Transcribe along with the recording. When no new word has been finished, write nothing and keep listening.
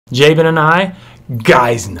Jabin and I,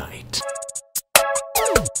 guys night.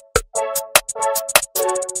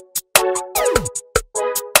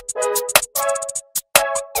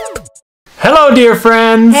 Hello, dear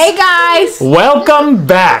friends. Hey, guys. Welcome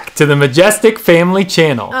back to the Majestic Family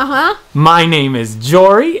channel. My name is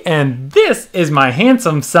Jory, and this is my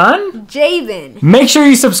handsome son, Jabin. Make sure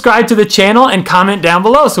you subscribe to the channel and comment down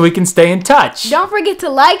below so we can stay in touch. Don't forget to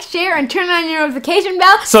like, share, and turn on your notification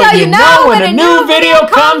bell so you know when a new video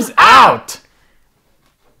comes out.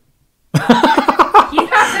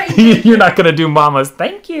 You're not going to do Mama's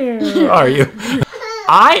thank you, are you?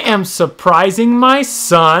 I am surprising my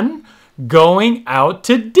son going out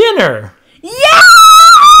to dinner. Yeah!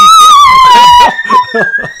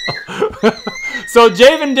 So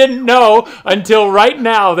Jabin didn't know until right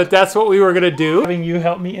now that that's what we were going to do. Having you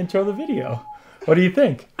help me intro the video. What do you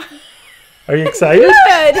think? Are you excited?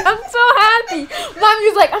 Good. I'm so happy.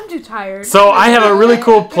 Mommy's like, I'm too tired. So I have a really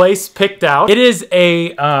cool place picked out. It is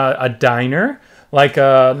a diner, like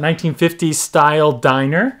a 1950s style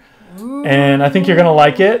diner. Ooh. And I think you're going to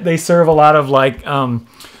like it. They serve a lot of like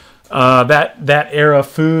that era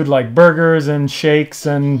food, like burgers and shakes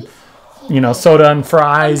and, you know, soda and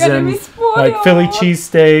fries and like Philly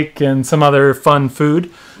cheesesteak and some other fun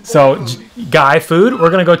food. So guy food, we're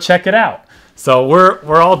going to go check it out. So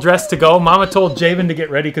we're all dressed to go. Mama told Jabin to get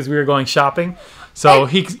ready because we were going shopping. So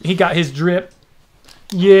he got his drip.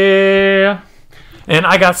 Yeah. And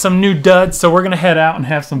I got some new duds, so we're going to head out and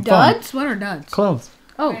have some fun. Duds? What are duds? Clothes.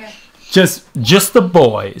 Oh. Just the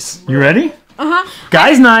boys. You ready? Uh-huh.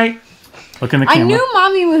 Guys night. Look in the camera. I knew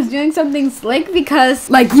Mommy was doing something slick because,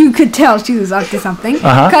 like, you could tell she was up to something.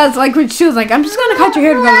 Because, like, when she was like, I'm just going to cut your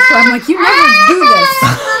hair to go to the store. I'm like, you never do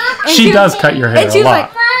this. She does cut your hair and she a was lot.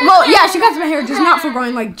 Like, well, yeah, she cuts my hair, just not for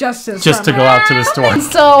going, like, just to the store. Just to go out to the store.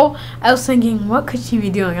 So I was thinking, what could she be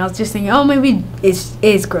doing? I was just thinking, oh, maybe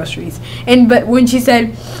it's groceries. But when she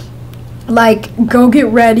said, like, go get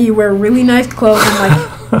ready, wear really nice clothes, I'm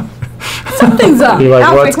like, something's up. You're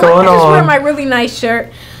like, what's going on? I just wear my really nice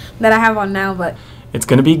shirt that I have on now, but it's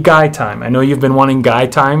going to be guy time. I know you've been wanting guy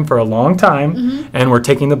time for a long time, and we're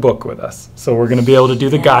taking the book with us. So we're going to be able to do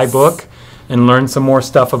the guy book and learn some more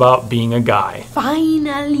stuff about being a guy.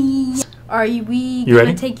 Finally. Are we going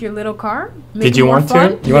to take your little car? Did you want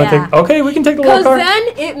to? You want to take? Okay, we can take the little car. Because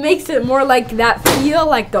then it makes it more like that feel,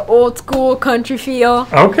 like the old school country feel.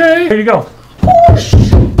 Okay, here you go.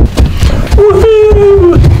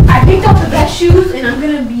 Woohoo! I picked up the best shoes, and I'm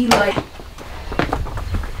going to be like...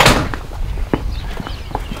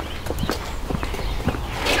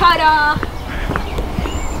 Ta-da!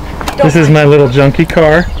 This is my little junky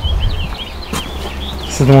car.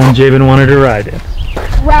 This is the one Jabin wanted to ride in.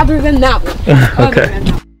 Rather than that one. Okay.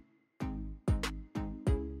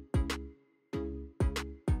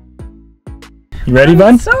 You ready, bud?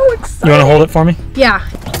 I'm so excited. You want to hold it for me? Yeah.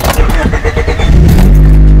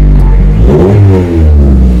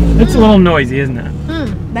 It's a little noisy, isn't it?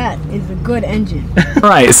 That is a good engine.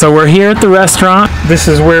 Alright, so we're here at the restaurant. This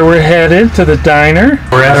is where we're headed, to the diner.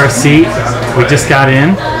 We're at our seat. We just got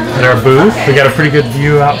in at our booth. We got a pretty good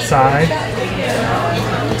view outside.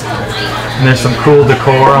 And there's some cool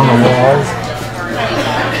decor on the walls.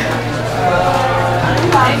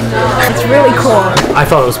 It's really cool. I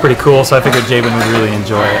thought it was pretty cool, so I figured Jabin would really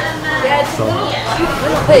enjoy it. Yeah, it's little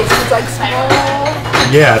place. It's like small.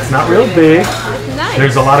 Yeah, it's not real big. It's nice.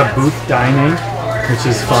 There's a lot of booth dining, which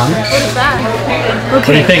is fun. What is that? Okay. What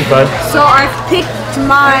do you think, bud? So I've picked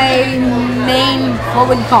my main, what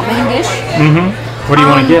would you call it, main dish? What do you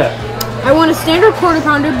want to get? I want a standard quarter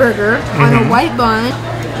pounder burger on a white bun.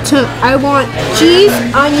 I want cheese,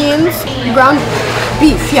 onions, ground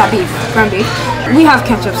beef. Yeah, beef. Ground beef. We have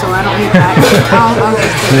ketchup, so I don't need that. I'll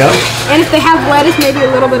Yep. And if they have lettuce, maybe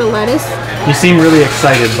a little bit of lettuce. You seem really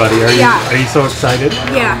excited, buddy. Are you? Yeah. Are you so excited?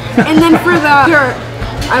 Yeah. And then for the dessert,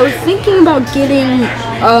 I was thinking about getting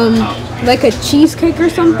like a cheesecake or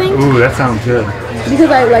something. Ooh, that sounds good.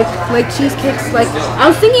 Because I like cheesecakes. Like I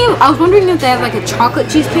was wondering if they have like a chocolate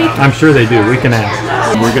cheesecake. I'm sure they do. We can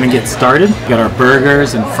ask. We're gonna get started. We got our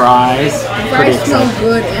burgers and fries. Fries smell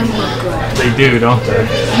good and look good. They do, don't they?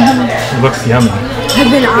 It looks yummy.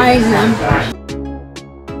 I've been eyeing them.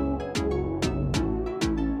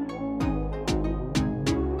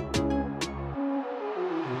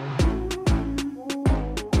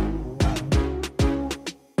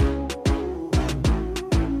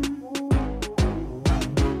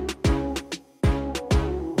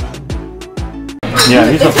 Yeah,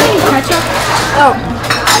 these are ketchup. Oh,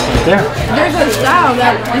 right there. there's a style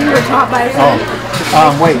that we were taught by a friend.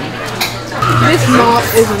 Wait. This mop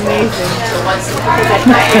is amazing.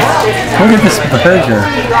 Look at this burger.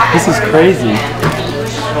 This is crazy.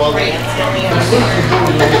 What do you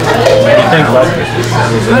think, bud?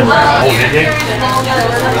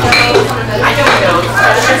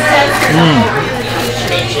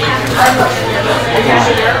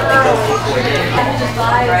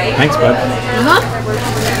 Thanks, bud.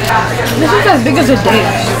 This is as big as a day.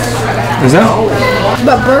 Is that?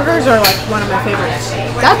 But burgers are like one of my favorites.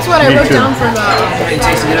 That's what I Me wrote too. down for the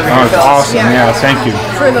Oh, it's awesome. Yeah, thank you.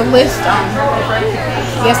 for the list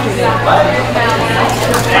yesterday.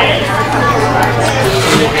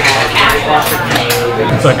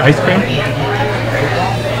 It's like ice cream.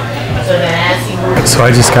 So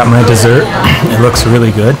I just got my dessert. It looks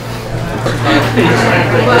really good.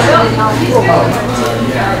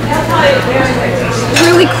 It's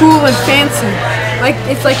really cool and fancy. Like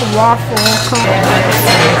it's like waffle cone.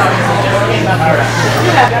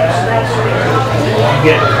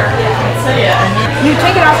 You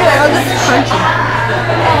take it off, you're like, oh, this is crunchy.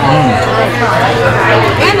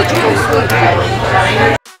 And it's really sweet.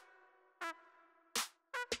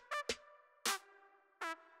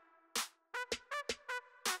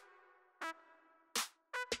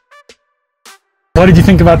 What did you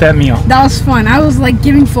think about that meal? That was fun. I was like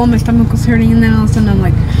getting full, my stomach was hurting, and then all of a sudden I'm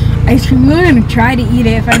like, ice cream, I'm gonna try to eat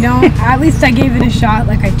it. If I don't, at least I gave it a shot,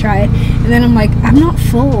 like I tried. And then I'm like, I'm not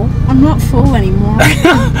full anymore.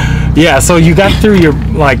 Yeah, so you got through your,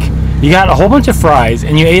 like, you got a whole bunch of fries,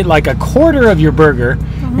 and you ate like a quarter of your burger.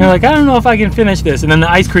 And you're like, I don't know if I can finish this. And then the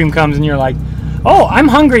ice cream comes, and you're like, oh, I'm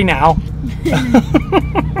hungry now.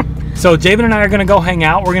 So Javen and I are gonna go hang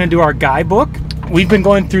out. We're gonna do our guy book. We've been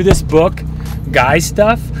going through this book, guy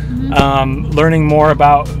stuff, learning more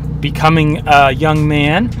about becoming a young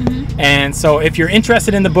man. And so if you're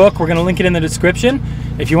interested in the book, we're going to link it in the description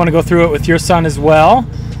if you want to go through it with your son as well.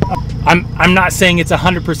 I'm not saying it's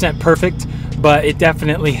 100% perfect, but it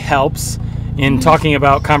definitely helps in talking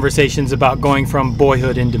about conversations about going from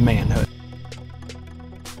boyhood into manhood.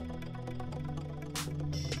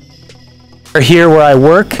 We're here where I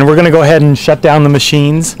work, and we're gonna go ahead and shut down the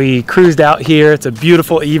machines. We cruised out here. It's a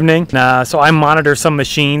beautiful evening. So I monitor some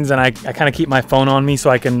machines, and I kind of keep my phone on me so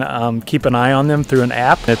I can keep an eye on them through an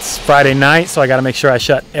app. It's Friday night, so I gotta make sure I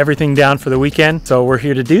shut everything down for the weekend. So we're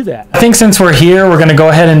here to do that. I think since we're here, we're gonna go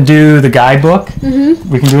ahead and do the guidebook.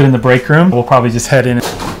 We can do it in the break room. We'll probably just head in.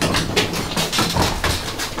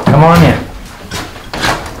 Come on in.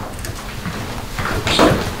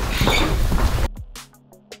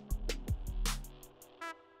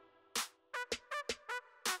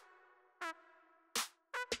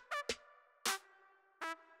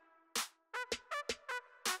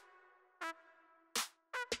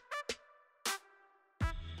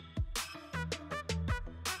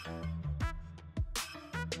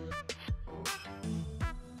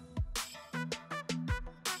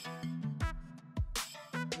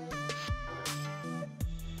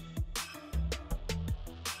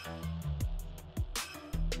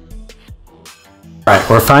 All right,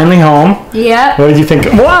 we're finally home. Yeah. What did you think?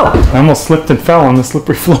 Whoa! I almost slipped and fell on the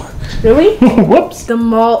slippery floor. Really? Whoops. The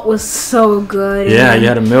malt was so good. Yeah, you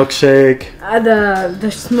had a milkshake.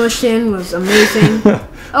 The smush-in was amazing. Like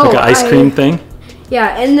an ice cream thing.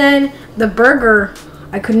 Yeah, and then the burger,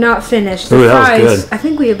 I could not finish. The Ooh, that fries, was good. I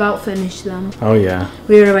think we about finished them. Oh yeah.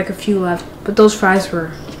 We had like a few left, but those fries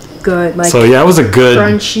were good. Like so yeah, it was a good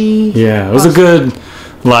crunchy. Yeah, it was a good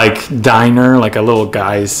like diner, like a little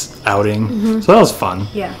guy's outing. So that was fun.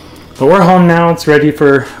 Yeah. But we're home now.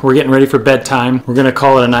 We're getting ready for bedtime. We're gonna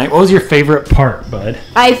call it a night. What was your favorite part, bud?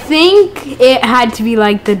 I think it had to be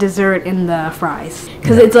like the dessert and the fries,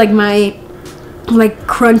 because it's like my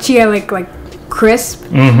crunchy. I like crisp.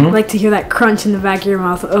 I like to hear that crunch in the back of your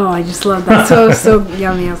mouth. Oh, I just love that. So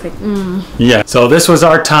yummy. I was like, Yeah. So this was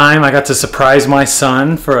our time. I got to surprise my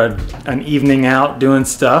son for an evening out doing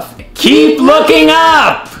stuff. Keep looking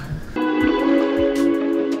up!